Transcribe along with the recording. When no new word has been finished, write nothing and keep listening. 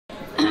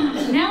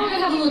now we're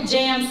gonna have a little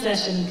jam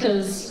session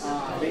because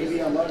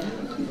Baby, I love you.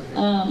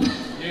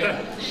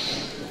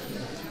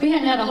 we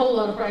hadn't had a whole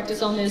lot of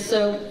practice on this,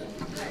 so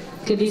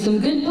could be some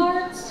good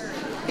parts,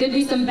 could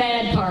be some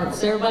bad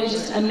parts. Everybody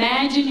just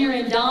imagine you're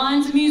in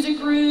Don's music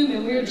room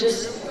and we're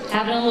just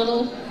having a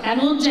little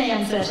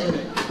jam session.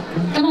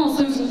 Come on,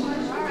 Susan.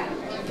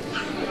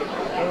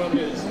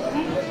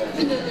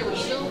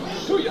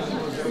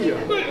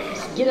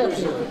 Get up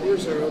here.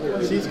 Where's our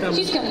other? She's coming.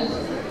 She's coming.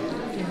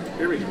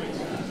 Here we go.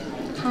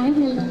 Hi,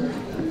 Willow.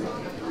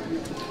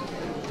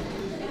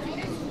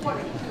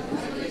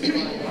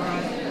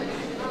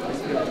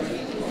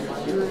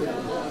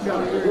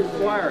 Got a good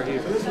choir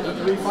here. This is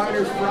the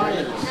Refiners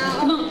Friday.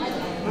 Come on.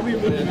 Get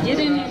in there. Get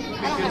in there.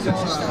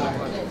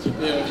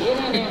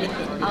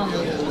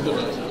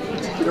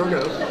 Here we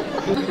go.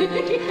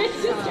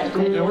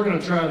 Yeah, we're going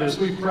to try this.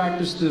 We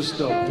practiced this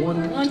stuff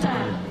one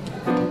time.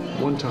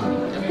 One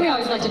time. We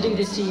always like to do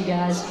this to you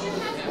guys.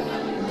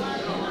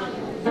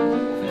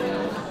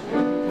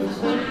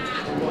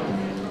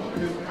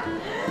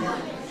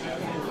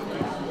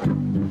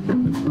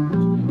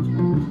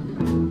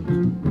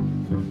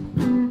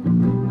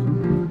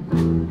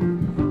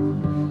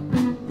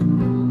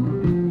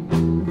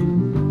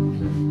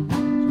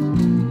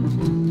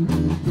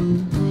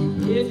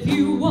 If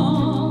you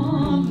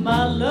want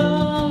my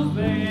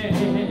loving,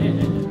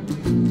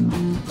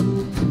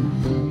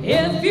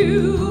 if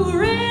you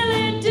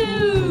really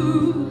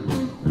do,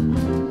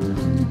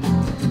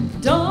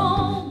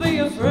 don't be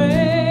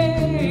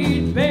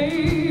afraid,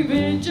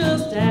 baby,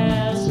 just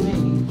ask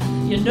me.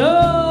 You know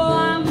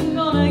I'm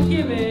gonna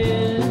give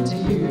it to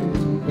you.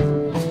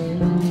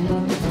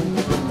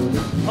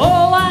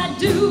 Oh, I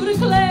do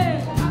declare,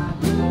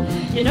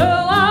 you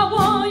know I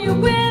want you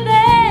with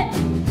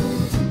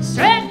it.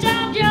 Stretch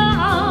out your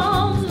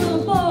arms,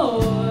 little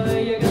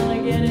boy, you're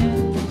gonna get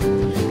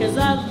it. 'Cause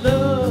I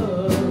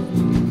love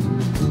you.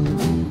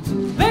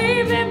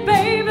 Baby,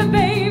 baby,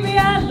 baby,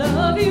 I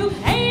love you.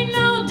 Ain't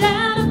no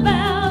doubt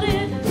about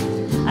it.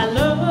 I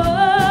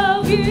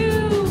love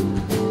you.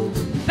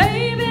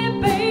 Baby,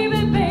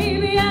 baby,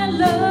 baby, I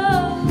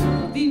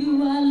love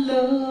you. I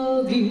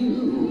love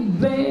you.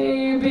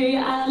 Baby,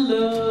 I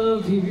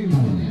love you.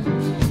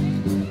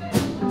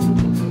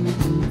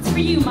 It's for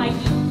you,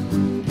 Mikey.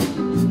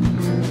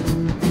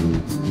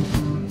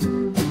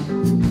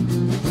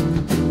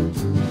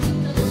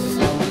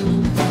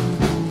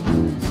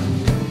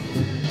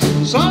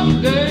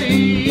 Someday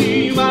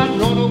you might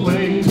run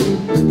away,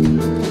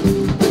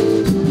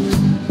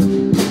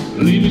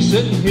 leave me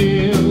sitting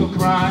here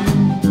crying.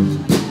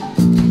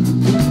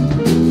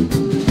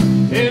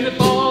 And if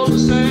all the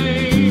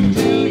same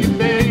to you,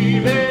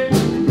 baby,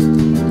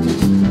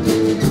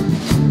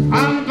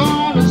 I'm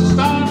gonna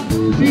stop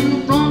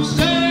you from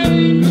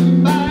saying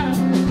goodbye.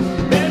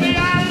 Baby, I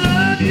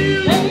love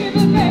you.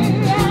 Baby,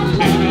 baby, I love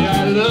you. Baby,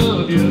 I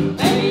love you.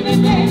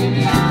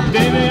 Baby, I love you.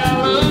 Baby,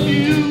 I love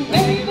you.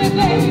 Baby,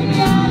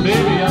 baby, I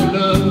Baby, I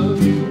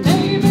love you.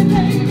 Baby,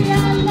 baby,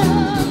 I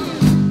love you.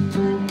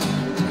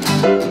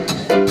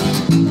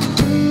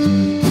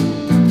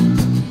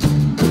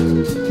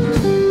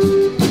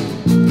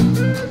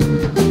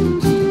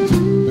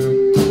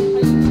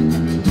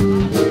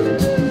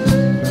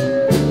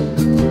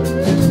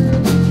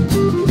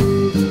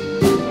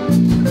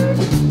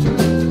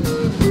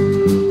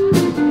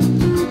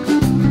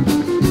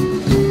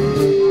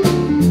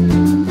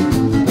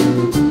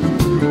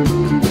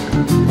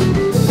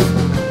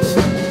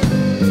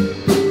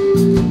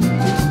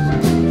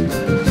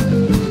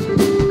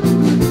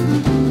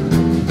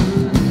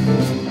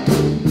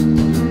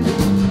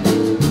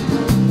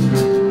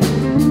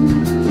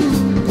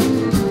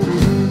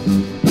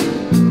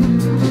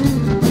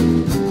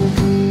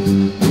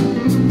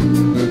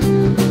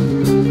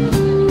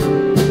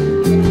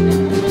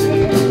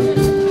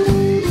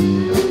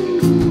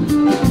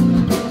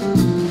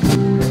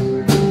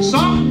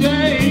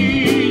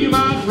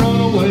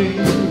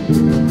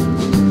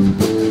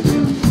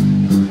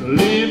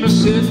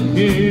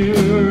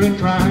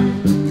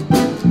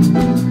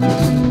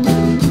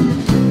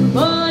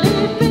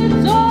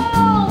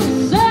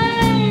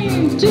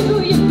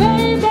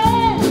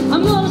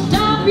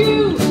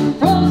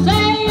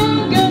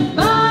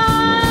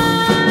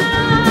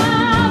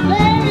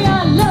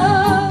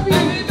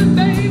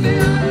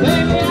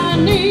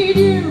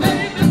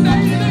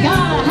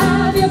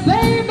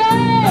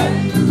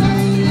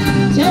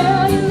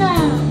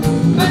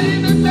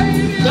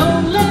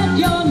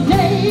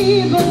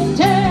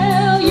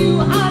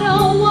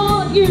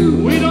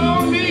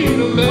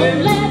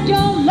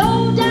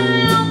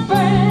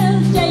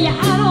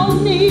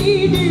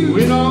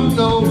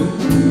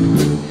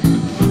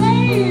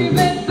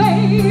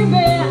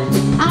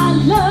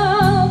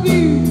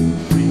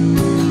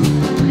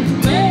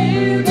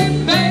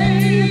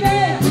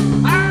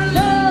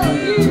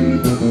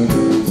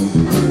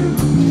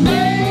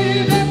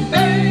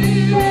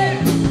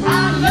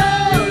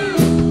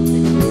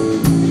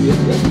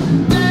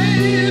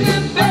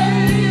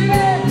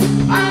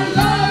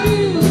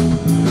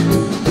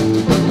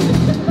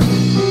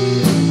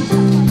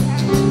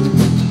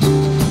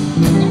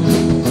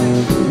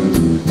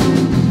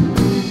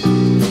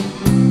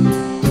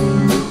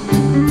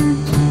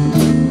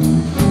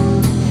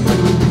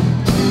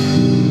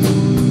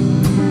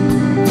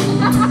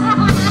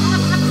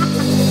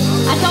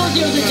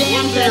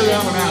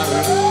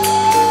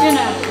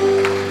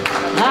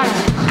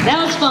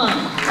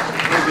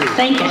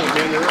 Thank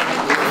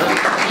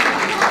you.